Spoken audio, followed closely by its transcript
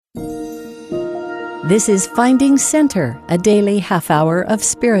This is Finding Center, a daily half-hour of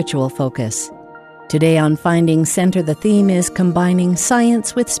spiritual focus. Today on Finding Center, the theme is Combining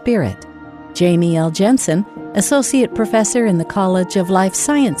Science with Spirit. Jamie L. Jensen, Associate Professor in the College of Life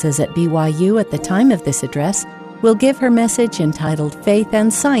Sciences at BYU at the time of this address, will give her message entitled Faith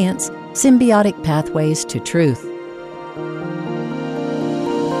and Science, Symbiotic Pathways to Truth.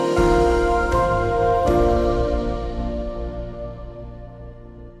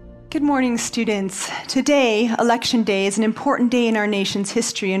 Good morning, students. Today, Election Day, is an important day in our nation's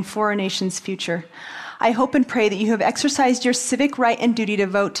history and for our nation's future. I hope and pray that you have exercised your civic right and duty to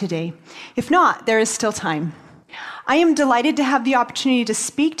vote today. If not, there is still time. I am delighted to have the opportunity to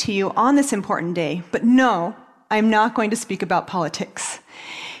speak to you on this important day, but no, I'm not going to speak about politics.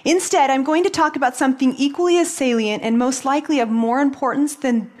 Instead, I'm going to talk about something equally as salient and most likely of more importance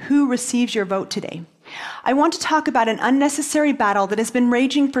than who receives your vote today. I want to talk about an unnecessary battle that has been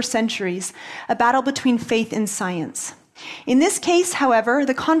raging for centuries, a battle between faith and science. In this case, however,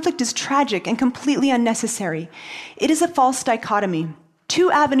 the conflict is tragic and completely unnecessary. It is a false dichotomy, two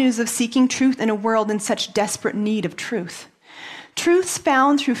avenues of seeking truth in a world in such desperate need of truth. Truths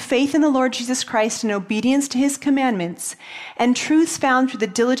found through faith in the Lord Jesus Christ and obedience to His commandments, and truths found through the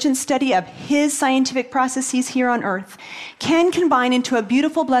diligent study of His scientific processes here on earth, can combine into a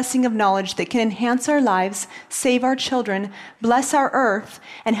beautiful blessing of knowledge that can enhance our lives, save our children, bless our earth,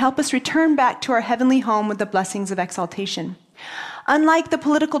 and help us return back to our heavenly home with the blessings of exaltation. Unlike the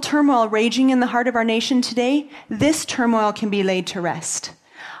political turmoil raging in the heart of our nation today, this turmoil can be laid to rest.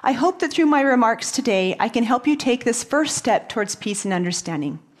 I hope that through my remarks today, I can help you take this first step towards peace and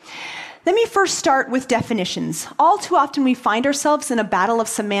understanding. Let me first start with definitions. All too often we find ourselves in a battle of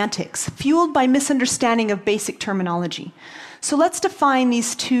semantics, fueled by misunderstanding of basic terminology. So let's define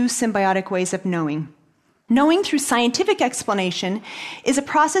these two symbiotic ways of knowing. Knowing through scientific explanation is a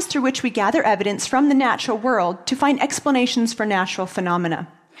process through which we gather evidence from the natural world to find explanations for natural phenomena.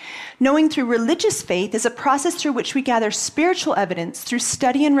 Knowing through religious faith is a process through which we gather spiritual evidence through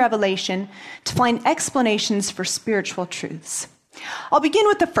study and revelation to find explanations for spiritual truths. I'll begin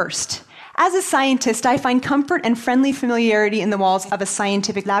with the first. As a scientist, I find comfort and friendly familiarity in the walls of a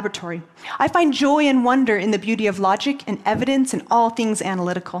scientific laboratory. I find joy and wonder in the beauty of logic and evidence and all things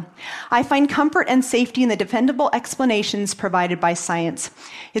analytical. I find comfort and safety in the dependable explanations provided by science.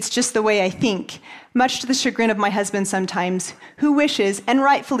 It's just the way I think, much to the chagrin of my husband sometimes, who wishes, and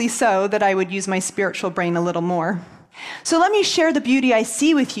rightfully so, that I would use my spiritual brain a little more. So let me share the beauty I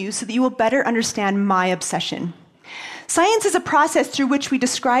see with you so that you will better understand my obsession. Science is a process through which we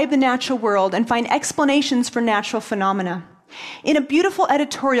describe the natural world and find explanations for natural phenomena. In a beautiful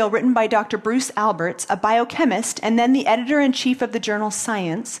editorial written by Dr. Bruce Alberts, a biochemist and then the editor-in-chief of the journal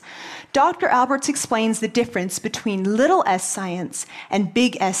Science, Dr. Alberts explains the difference between little s science and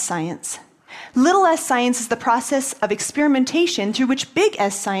big S science. Little s science is the process of experimentation through which big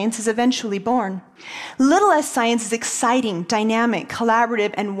S science is eventually born. Little s science is exciting, dynamic,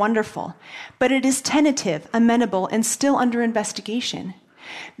 collaborative, and wonderful, but it is tentative, amenable, and still under investigation.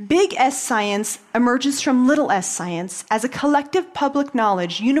 Big S science emerges from little s science as a collective public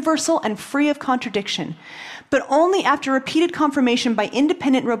knowledge, universal and free of contradiction, but only after repeated confirmation by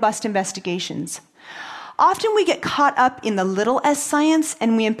independent, robust investigations. Often we get caught up in the little s science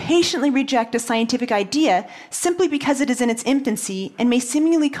and we impatiently reject a scientific idea simply because it is in its infancy and may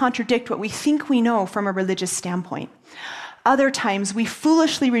seemingly contradict what we think we know from a religious standpoint. Other times we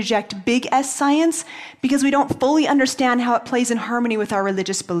foolishly reject big S science because we don't fully understand how it plays in harmony with our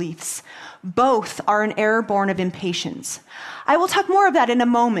religious beliefs. Both are an error born of impatience. I will talk more of that in a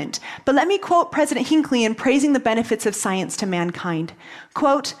moment, but let me quote President Hinckley in praising the benefits of science to mankind.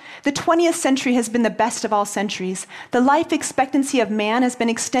 Quote, "The 20th century has been the best of all centuries. The life expectancy of man has been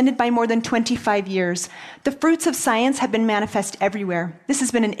extended by more than 25 years. The fruits of science have been manifest everywhere. This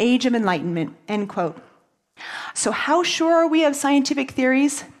has been an age of enlightenment." End quote. So how sure are we of scientific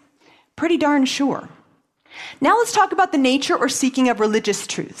theories? Pretty darn sure. Now let's talk about the nature or seeking of religious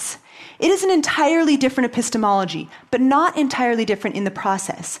truths. It is an entirely different epistemology, but not entirely different in the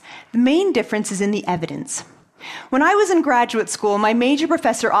process. The main difference is in the evidence. When I was in graduate school, my major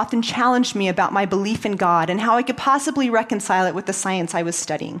professor often challenged me about my belief in God and how I could possibly reconcile it with the science I was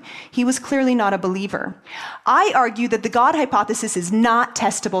studying. He was clearly not a believer. I argued that the God hypothesis is not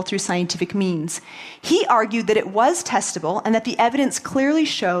testable through scientific means. He argued that it was testable and that the evidence clearly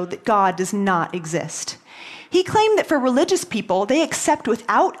showed that God does not exist. He claimed that for religious people, they accept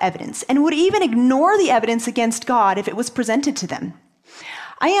without evidence and would even ignore the evidence against God if it was presented to them.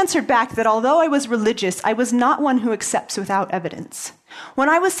 I answered back that although I was religious, I was not one who accepts without evidence. When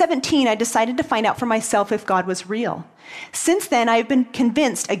I was 17, I decided to find out for myself if God was real. Since then, I have been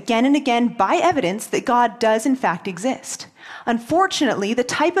convinced again and again by evidence that God does in fact exist. Unfortunately, the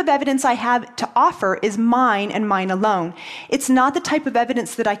type of evidence I have to offer is mine and mine alone. It's not the type of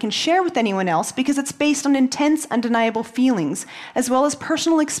evidence that I can share with anyone else because it's based on intense, undeniable feelings, as well as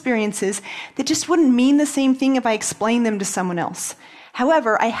personal experiences that just wouldn't mean the same thing if I explained them to someone else.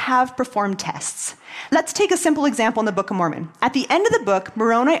 However, I have performed tests. Let's take a simple example in the Book of Mormon. At the end of the book,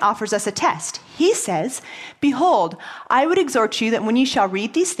 Moroni offers us a test. He says, "Behold, I would exhort you that when ye shall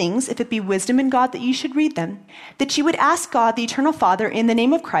read these things, if it be wisdom in God that ye should read them, that ye would ask God, the eternal Father, in the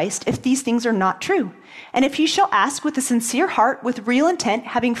name of Christ, if these things are not true. And if ye shall ask with a sincere heart, with real intent,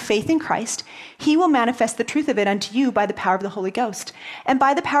 having faith in Christ, he will manifest the truth of it unto you by the power of the Holy Ghost. And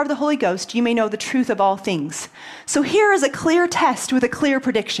by the power of the Holy Ghost, you may know the truth of all things." So here is a clear test with a clear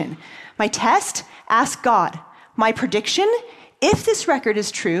prediction. My test, ask God. My prediction, if this record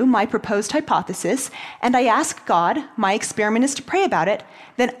is true, my proposed hypothesis, and I ask God, my experiment is to pray about it,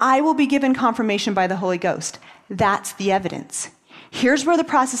 then I will be given confirmation by the Holy Ghost. That's the evidence. Here's where the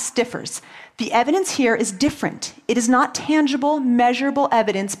process differs. The evidence here is different. It is not tangible, measurable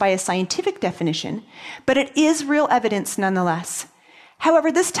evidence by a scientific definition, but it is real evidence nonetheless.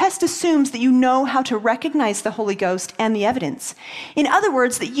 However, this test assumes that you know how to recognize the Holy Ghost and the evidence. In other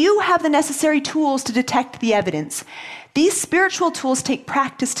words, that you have the necessary tools to detect the evidence. These spiritual tools take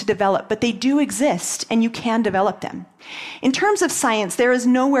practice to develop, but they do exist, and you can develop them. In terms of science, there is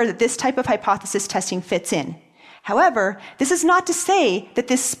nowhere that this type of hypothesis testing fits in. However, this is not to say that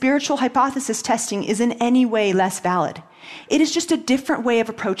this spiritual hypothesis testing is in any way less valid. It is just a different way of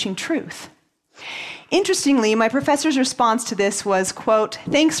approaching truth. Interestingly, my professor's response to this was, quote,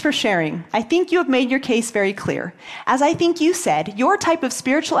 "Thanks for sharing. I think you have made your case very clear. As I think you said, your type of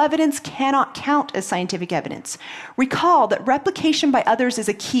spiritual evidence cannot count as scientific evidence. Recall that replication by others is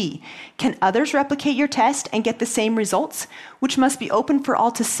a key. Can others replicate your test and get the same results, which must be open for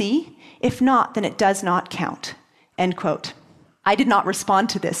all to see? If not, then it does not count." End quote. I did not respond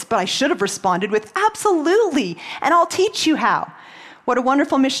to this, but I should have responded with absolutely, and I'll teach you how. What a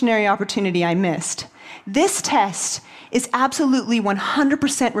wonderful missionary opportunity I missed. This test is absolutely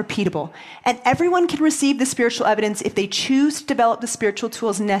 100% repeatable, and everyone can receive the spiritual evidence if they choose to develop the spiritual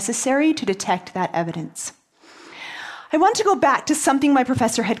tools necessary to detect that evidence. I want to go back to something my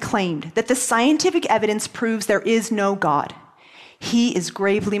professor had claimed, that the scientific evidence proves there is no God. He is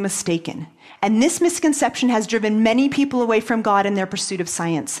gravely mistaken. And this misconception has driven many people away from God in their pursuit of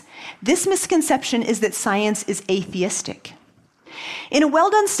science. This misconception is that science is atheistic. In a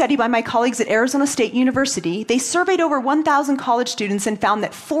well-done study by my colleagues at Arizona State University, they surveyed over 1,000 college students and found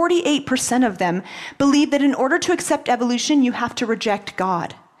that 48% of them believe that in order to accept evolution, you have to reject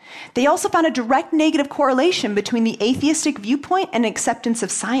God. They also found a direct negative correlation between the atheistic viewpoint and acceptance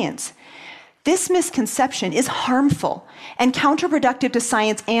of science. This misconception is harmful and counterproductive to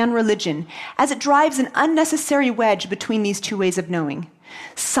science and religion, as it drives an unnecessary wedge between these two ways of knowing.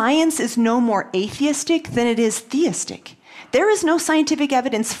 Science is no more atheistic than it is theistic. There is no scientific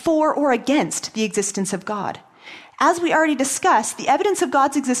evidence for or against the existence of God. As we already discussed, the evidence of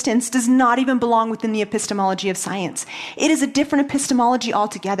God's existence does not even belong within the epistemology of science. It is a different epistemology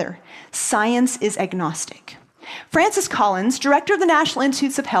altogether. Science is agnostic. Francis Collins, director of the National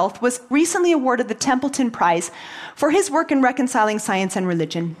Institutes of Health, was recently awarded the Templeton Prize for his work in reconciling science and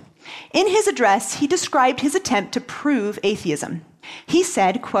religion. In his address, he described his attempt to prove atheism. He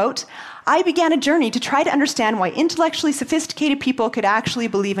said, quote, "I began a journey to try to understand why intellectually sophisticated people could actually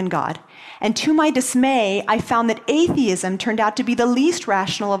believe in God. And to my dismay, I found that atheism turned out to be the least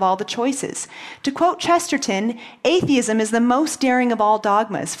rational of all the choices. To quote Chesterton, atheism is the most daring of all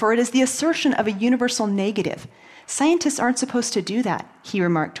dogmas, for it is the assertion of a universal negative. Scientists aren't supposed to do that," he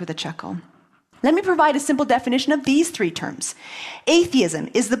remarked with a chuckle. Let me provide a simple definition of these three terms. Atheism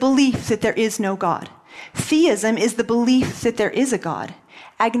is the belief that there is no God. Theism is the belief that there is a God.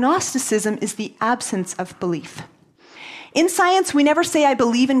 Agnosticism is the absence of belief. In science, we never say, "I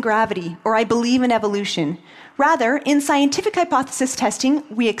believe in gravity," or "I believe in evolution." Rather, in scientific hypothesis testing,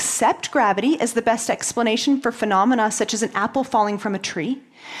 we accept gravity as the best explanation for phenomena such as an apple falling from a tree.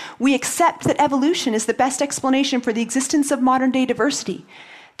 We accept that evolution is the best explanation for the existence of modern-day diversity.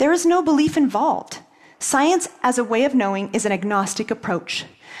 There is no belief involved. Science as a way of knowing is an agnostic approach.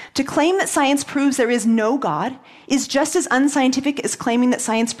 To claim that science proves there is no God is just as unscientific as claiming that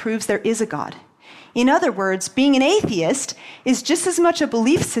science proves there is a God. In other words, being an atheist is just as much a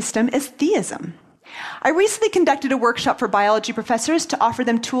belief system as theism. I recently conducted a workshop for biology professors to offer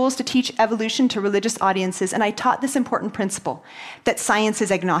them tools to teach evolution to religious audiences, and I taught this important principle, that science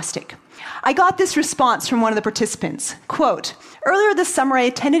is agnostic. I got this response from one of the participants. Quote, "Earlier this summer, I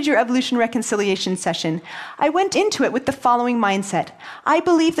attended your evolution reconciliation session. I went into it with the following mindset. I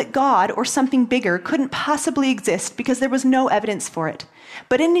believe that God or something bigger couldn't possibly exist because there was no evidence for it.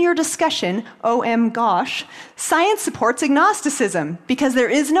 But in your discussion, gosh, science supports agnosticism. Because there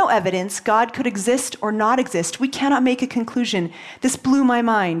is no evidence God could exist or not exist, we cannot make a conclusion. This blew my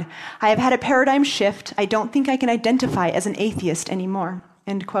mind. I have had a paradigm shift. I don't think I can identify as an atheist anymore."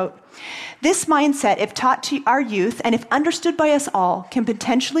 End quote. This mindset, if taught to our youth and if understood by us all, can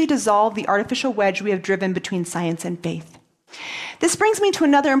potentially dissolve the artificial wedge we have driven between science and faith. This brings me to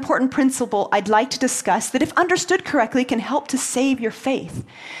another important principle I'd like to discuss that, if understood correctly, can help to save your faith.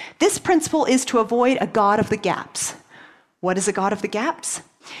 This principle is to avoid a God of the gaps. What is a God of the gaps?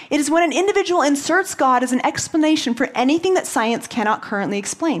 It is when an individual inserts God as an explanation for anything that science cannot currently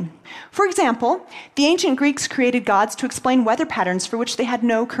explain. For example, the ancient Greeks created gods to explain weather patterns for which they had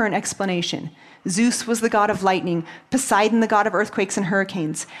no current explanation. Zeus was the god of lightning, Poseidon the god of earthquakes and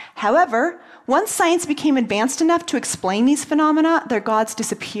hurricanes. However, once science became advanced enough to explain these phenomena, their gods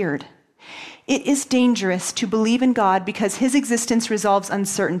disappeared. It is dangerous to believe in God because his existence resolves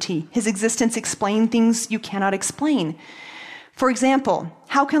uncertainty. His existence explains things you cannot explain. For example,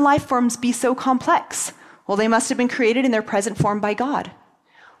 how can life forms be so complex? Well, they must have been created in their present form by God.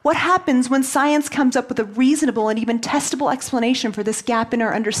 What happens when science comes up with a reasonable and even testable explanation for this gap in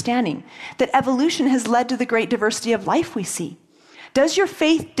our understanding, that evolution has led to the great diversity of life we see? Does your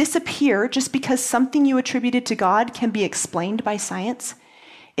faith disappear just because something you attributed to God can be explained by science?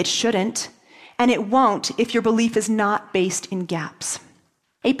 It shouldn't, and it won't if your belief is not based in gaps.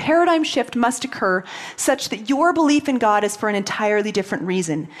 A paradigm shift must occur such that your belief in God is for an entirely different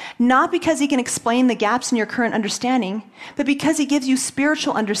reason. Not because he can explain the gaps in your current understanding, but because he gives you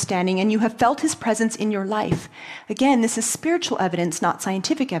spiritual understanding and you have felt his presence in your life. Again, this is spiritual evidence, not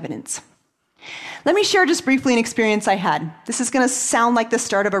scientific evidence. Let me share just briefly an experience I had. This is going to sound like the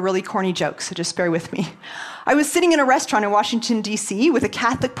start of a really corny joke, so just bear with me. I was sitting in a restaurant in Washington, D.C. with a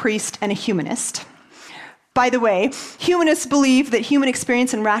Catholic priest and a humanist. By the way, humanists believe that human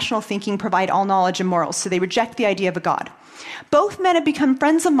experience and rational thinking provide all knowledge and morals, so they reject the idea of a God. Both men have become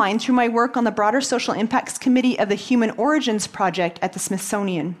friends of mine through my work on the broader social impacts committee of the Human Origins Project at the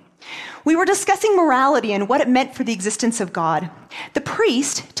Smithsonian. We were discussing morality and what it meant for the existence of God. The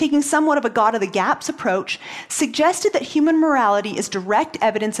priest, taking somewhat of a God of the gaps approach, suggested that human morality is direct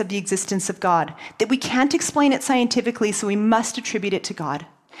evidence of the existence of God, that we can't explain it scientifically, so we must attribute it to God.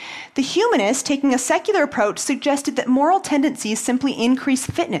 The humanist, taking a secular approach, suggested that moral tendencies simply increase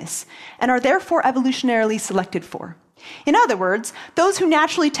fitness and are therefore evolutionarily selected for. In other words, those who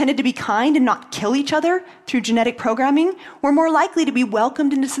naturally tended to be kind and not kill each other through genetic programming were more likely to be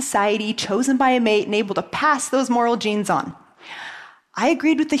welcomed into society, chosen by a mate, and able to pass those moral genes on. I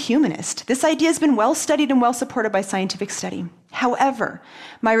agreed with the humanist. This idea has been well studied and well supported by scientific study. However,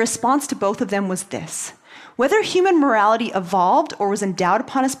 my response to both of them was this. Whether human morality evolved or was endowed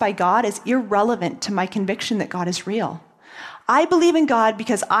upon us by God is irrelevant to my conviction that God is real. I believe in God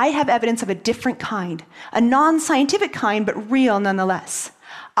because I have evidence of a different kind, a non-scientific kind, but real nonetheless.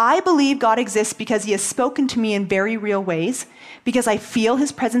 I believe God exists because he has spoken to me in very real ways, because I feel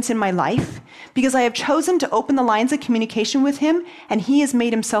his presence in my life, because I have chosen to open the lines of communication with him, and he has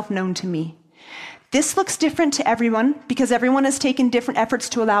made himself known to me. This looks different to everyone because everyone has taken different efforts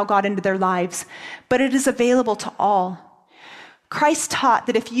to allow God into their lives, but it is available to all. Christ taught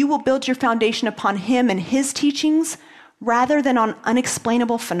that if you will build your foundation upon him and his teachings, rather than on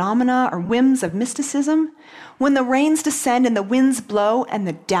unexplainable phenomena or whims of mysticism, when the rains descend and the winds blow and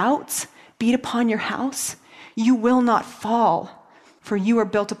the doubts beat upon your house, you will not fall, for you are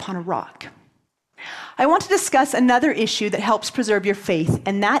built upon a rock. I want to discuss another issue that helps preserve your faith,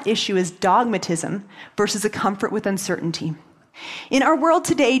 and that issue is dogmatism versus a comfort with uncertainty. In our world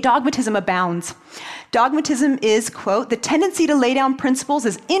today, dogmatism abounds. Dogmatism is, quote, the tendency to lay down principles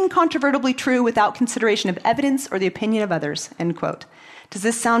as incontrovertibly true without consideration of evidence or the opinion of others, end quote. Does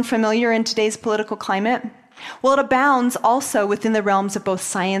this sound familiar in today's political climate? Well, it abounds also within the realms of both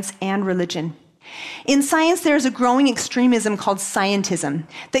science and religion. In science, there is a growing extremism called scientism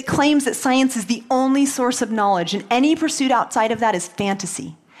that claims that science is the only source of knowledge, and any pursuit outside of that is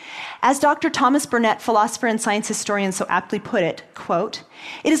fantasy. As Dr. Thomas Burnett, philosopher and science historian, so aptly put it, quote,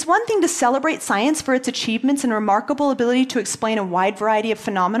 it is one thing to celebrate science for its achievements and remarkable ability to explain a wide variety of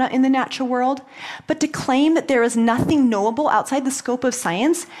phenomena in the natural world, but to claim that there is nothing knowable outside the scope of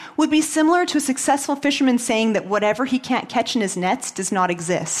science would be similar to a successful fisherman saying that whatever he can't catch in his nets does not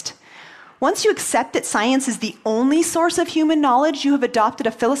exist. Once you accept that science is the only source of human knowledge, you have adopted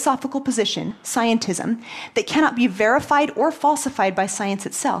a philosophical position, scientism, that cannot be verified or falsified by science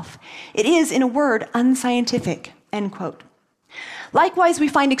itself. It is, in a word, unscientific, end quote. Likewise, we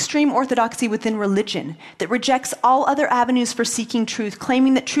find extreme orthodoxy within religion that rejects all other avenues for seeking truth,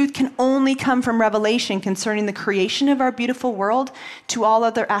 claiming that truth can only come from revelation concerning the creation of our beautiful world to all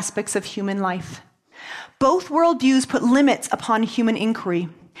other aspects of human life. Both worldviews put limits upon human inquiry.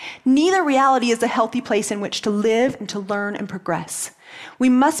 Neither reality is a healthy place in which to live and to learn and progress. We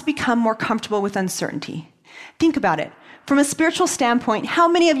must become more comfortable with uncertainty. Think about it. From a spiritual standpoint, how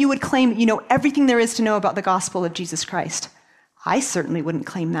many of you would claim that you know everything there is to know about the gospel of Jesus Christ? I certainly wouldn't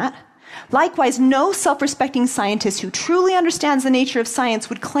claim that. Likewise, no self-respecting scientist who truly understands the nature of science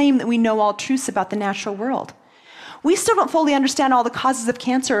would claim that we know all truths about the natural world. We still don't fully understand all the causes of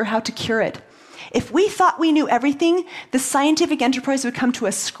cancer or how to cure it. If we thought we knew everything, the scientific enterprise would come to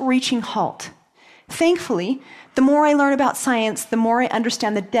a screeching halt. Thankfully, the more I learn about science, the more I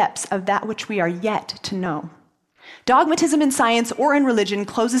understand the depths of that which we are yet to know. Dogmatism in science or in religion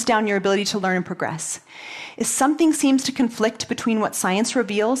closes down your ability to learn and progress. If something seems to conflict between what science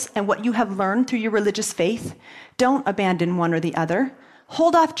reveals and what you have learned through your religious faith, don't abandon one or the other.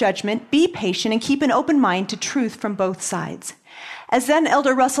 Hold off judgment, be patient, and keep an open mind to truth from both sides. As then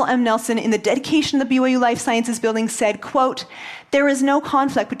Elder Russell M. Nelson in the dedication of the BYU Life Sciences building said, quote, "There is no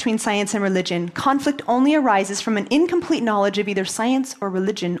conflict between science and religion. Conflict only arises from an incomplete knowledge of either science or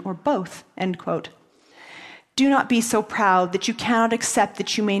religion or both," end quote. Do not be so proud that you cannot accept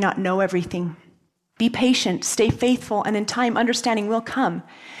that you may not know everything. Be patient, stay faithful, and in time understanding will come.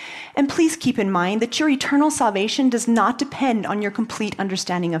 And please keep in mind that your eternal salvation does not depend on your complete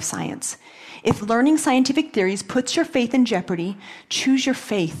understanding of science. If learning scientific theories puts your faith in jeopardy, choose your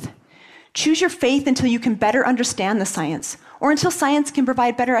faith. Choose your faith until you can better understand the science, or until science can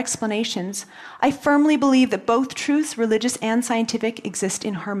provide better explanations. I firmly believe that both truths, religious and scientific, exist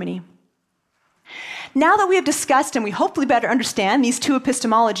in harmony. Now that we have discussed and we hopefully better understand these two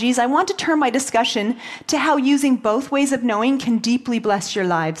epistemologies, I want to turn my discussion to how using both ways of knowing can deeply bless your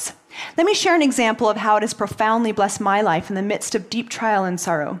lives. Let me share an example of how it has profoundly blessed my life in the midst of deep trial and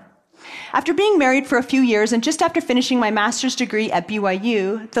sorrow. After being married for a few years and just after finishing my master's degree at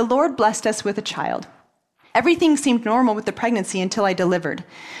BYU, the Lord blessed us with a child. Everything seemed normal with the pregnancy until I delivered.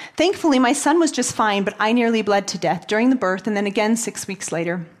 Thankfully, my son was just fine, but I nearly bled to death during the birth and then again 6 weeks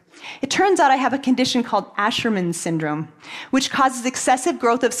later. It turns out I have a condition called Asherman syndrome, which causes excessive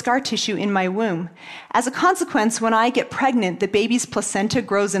growth of scar tissue in my womb. As a consequence, when I get pregnant, the baby's placenta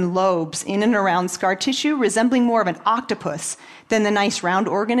grows in lobes in and around scar tissue, resembling more of an octopus than the nice round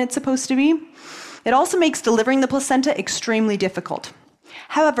organ it's supposed to be. It also makes delivering the placenta extremely difficult.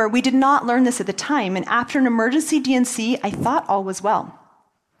 However, we did not learn this at the time, and after an emergency D&C, I thought all was well.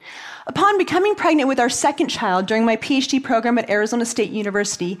 Upon becoming pregnant with our second child during my PhD program at Arizona State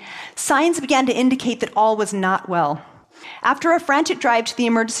University, signs began to indicate that all was not well. After a frantic drive to the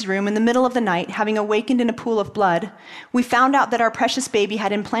emergency room in the middle of the night, having awakened in a pool of blood, we found out that our precious baby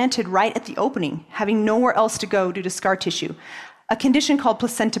had implanted right at the opening, having nowhere else to go due to scar tissue, a condition called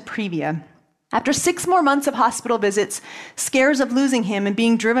placenta previa. After 6 more months of hospital visits, scares of losing him, and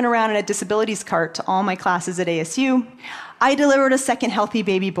being driven around in a disabilities cart to all my classes at ASU, I delivered a second healthy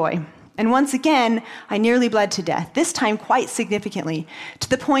baby boy. And once again, I nearly bled to death, this time quite significantly, to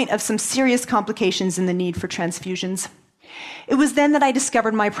the point of some serious complications and the need for transfusions. It was then that I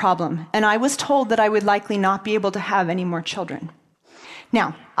discovered my problem, and I was told that I would likely not be able to have any more children.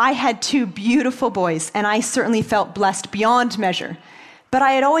 Now, I had 2 beautiful boys, and I certainly felt blessed beyond measure. But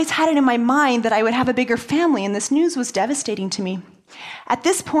I had always had it in my mind that I would have a bigger family, and this news was devastating to me. At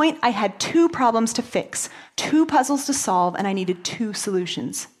this point, I had 2 problems to fix, 2 puzzles to solve, and I needed 2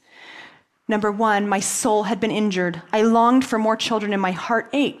 solutions. Number 1, my soul had been injured. I longed for more children, and my heart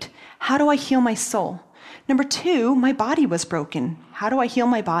ached. How do I heal my soul? Number 2, my body was broken. How do I heal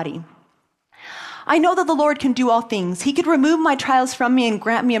my body? I know that the Lord can do all things. He could remove my trials from me and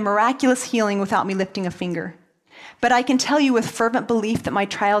grant me a miraculous healing without me lifting a finger. But I can tell you with fervent belief that my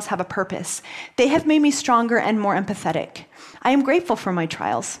trials have a purpose. They have made me stronger and more empathetic. I am grateful for my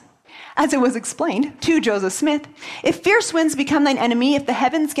trials. As it was explained to Joseph Smith, if fierce winds become thine enemy, if the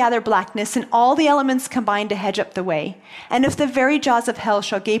heavens gather blackness, and all the elements combine to hedge up the way, and if the very jaws of hell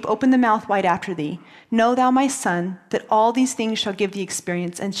shall gape open the mouth wide after thee, know thou, my son, that all these things shall give thee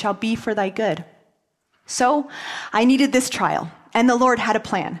experience, and shall be for thy good. So I needed this trial, and the Lord had a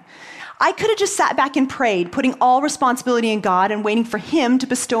plan. I could have just sat back and prayed, putting all responsibility in God and waiting for Him to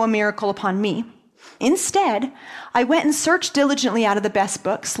bestow a miracle upon me. Instead, I went and searched diligently out of the best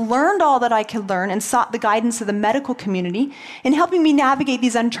books, learned all that I could learn, and sought the guidance of the medical community in helping me navigate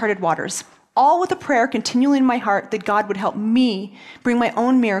these uncharted waters, all with a prayer continually in my heart that God would help me bring my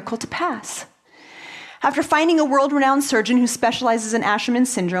own miracle to pass. After finding a world-renowned surgeon who specializes in Asherman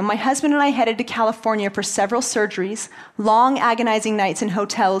syndrome, my husband and I headed to California for several surgeries, long agonizing nights in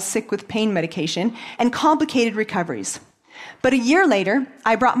hotels sick with pain medication, and complicated recoveries. But a year later,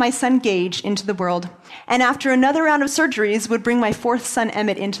 I brought my son Gage into the world, and after another round of surgeries, would bring my fourth son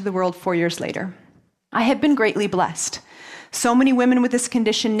Emmett into the world 4 years later. I have been greatly blessed. So many women with this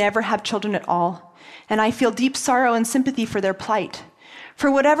condition never have children at all, and I feel deep sorrow and sympathy for their plight. For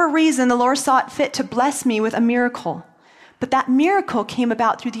whatever reason, the Lord saw it fit to bless me with a miracle. But that miracle came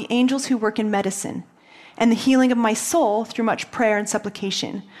about through the angels who work in medicine and the healing of my soul through much prayer and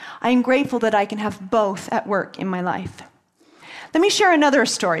supplication. I am grateful that I can have both at work in my life. Let me share another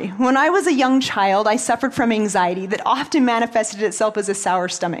story. When I was a young child, I suffered from anxiety that often manifested itself as a sour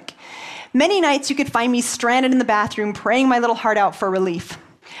stomach. Many nights you could find me stranded in the bathroom praying my little heart out for relief.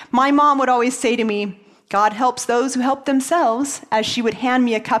 My mom would always say to me, "God helps those who help themselves," as she would hand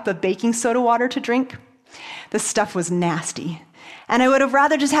me a cup of baking soda water to drink. The stuff was nasty, and I would have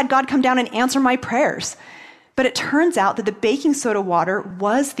rather just had God come down and answer my prayers. But it turns out that the baking soda water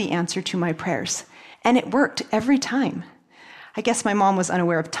was the answer to my prayers, and it worked every time. I guess my mom was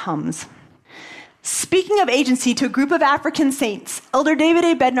unaware of Tums. Speaking of agency to a group of African saints, Elder David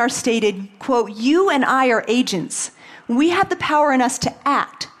A. Bednar stated, quote, "You and I are agents. We have the power in us to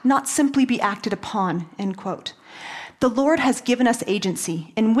act, not simply be acted upon," end quote. The Lord has given us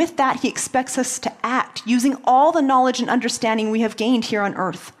agency, and with that, he expects us to act using all the knowledge and understanding we have gained here on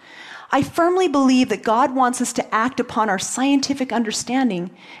earth. I firmly believe that God wants us to act upon our scientific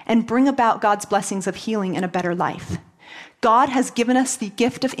understanding and bring about God's blessings of healing and a better life. God has given us the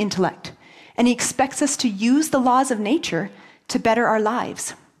gift of intellect, and he expects us to use the laws of nature to better our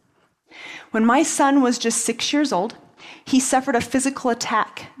lives. When my son was just 6 years old, he suffered a physical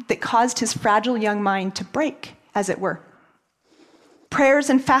attack that caused his fragile young mind to break, as it were.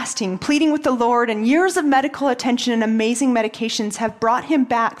 Prayers and fasting, pleading with the Lord, and years of medical attention and amazing medications have brought him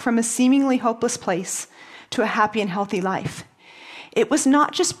back from a seemingly hopeless place to a happy and healthy life. It was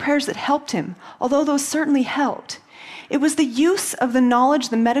not just prayers that helped him, although those certainly helped. It was the use of the knowledge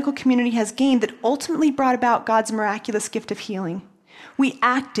the medical community has gained that ultimately brought about God's miraculous gift of healing. We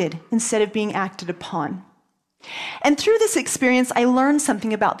acted instead of being acted upon. And through this experience, I learned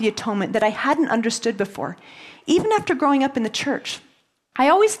something about the atonement that I hadn't understood before, even after growing up in the church. I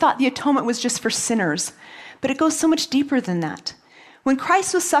always thought the atonement was just for sinners, but it goes so much deeper than that. When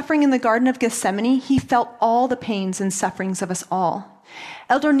Christ was suffering in the Garden of Gethsemane, he felt all the pains and sufferings of us all.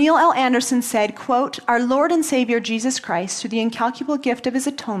 Elder Neil L. Anderson said, quote, "Our Lord and Savior Jesus Christ, through the incalculable gift of his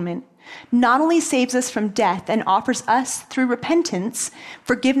atonement, not only saves us from death and offers us, through repentance,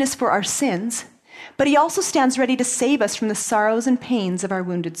 forgiveness for our sins, but he also stands ready to save us from the sorrows and pains of our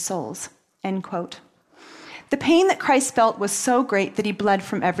wounded souls." End quote. The pain that Christ felt was so great that he bled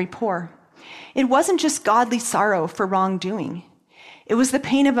from every pore. It wasn't just godly sorrow for wrongdoing. It was the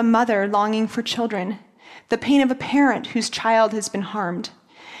pain of a mother longing for children, the pain of a parent whose child has been harmed,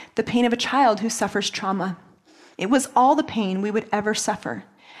 the pain of a child who suffers trauma. It was all the pain we would ever suffer,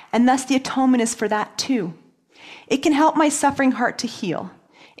 and thus the atonement is for that too. It can help my suffering heart to heal.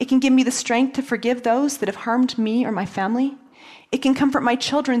 It can give me the strength to forgive those that have harmed me or my family. It can comfort my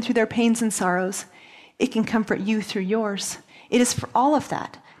children through their pains and sorrows. It can comfort you through yours. It is for all of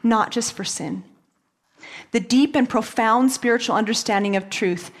that, not just for sin. The deep and profound spiritual understanding of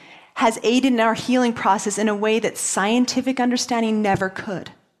truth has aided in our healing process in a way that scientific understanding never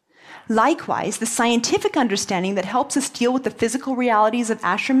could. Likewise, the scientific understanding that helps us deal with the physical realities of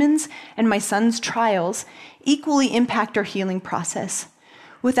Asherman's and my son's trials equally impact our healing process.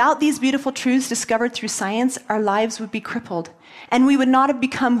 Without these beautiful truths discovered through science, our lives would be crippled, and we would not have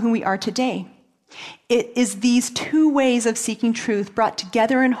become who we are today. It is these two ways of seeking truth brought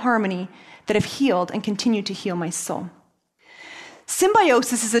together in harmony that have healed and continue to heal my soul.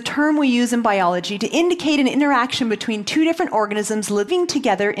 Symbiosis is a term we use in biology to indicate an interaction between two different organisms living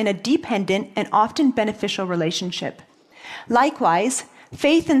together in a dependent and often beneficial relationship. Likewise,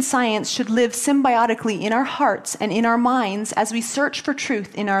 faith and science should live symbiotically in our hearts and in our minds as we search for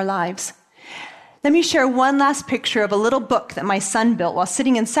truth in our lives. Let me share one last picture of a little book that my son built while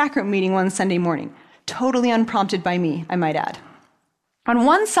sitting in sacrament meeting one Sunday morning. Totally unprompted by me, I might add. On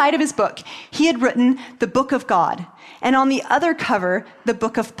one side of his book, he had written the Book of God, and on the other cover, the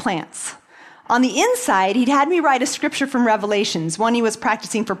Book of Plants. On the inside, he'd had me write a scripture from Revelations, one he was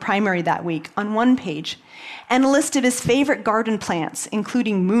practicing for primary that week, on one page, and a list of his favorite garden plants,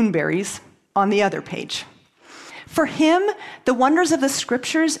 including moonberries, on the other page. For him, the wonders of the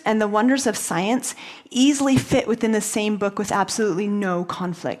scriptures and the wonders of science easily fit within the same book with absolutely no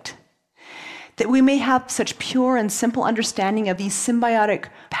conflict. That we may have such pure and simple understanding of these symbiotic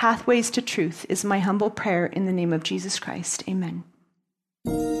pathways to truth is my humble prayer in the name of Jesus Christ. Amen.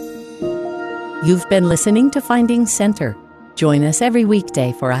 You've been listening to Finding Center. Join us every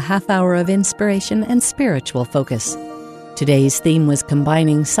weekday for a half hour of inspiration and spiritual focus. Today's theme was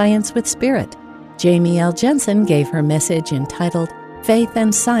Combining Science with Spirit. Jamie L. Jensen gave her message entitled Faith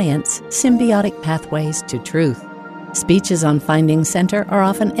and Science, Symbiotic Pathways to Truth. Speeches on Finding Center are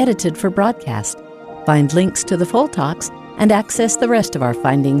often edited for broadcast. Find links to the full talks and access the rest of our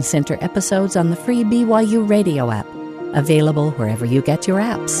Finding Center episodes on the free BYU radio app, available wherever you get your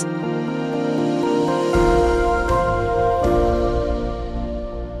apps.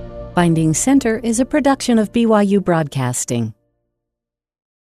 Finding Center is a production of BYU Broadcasting.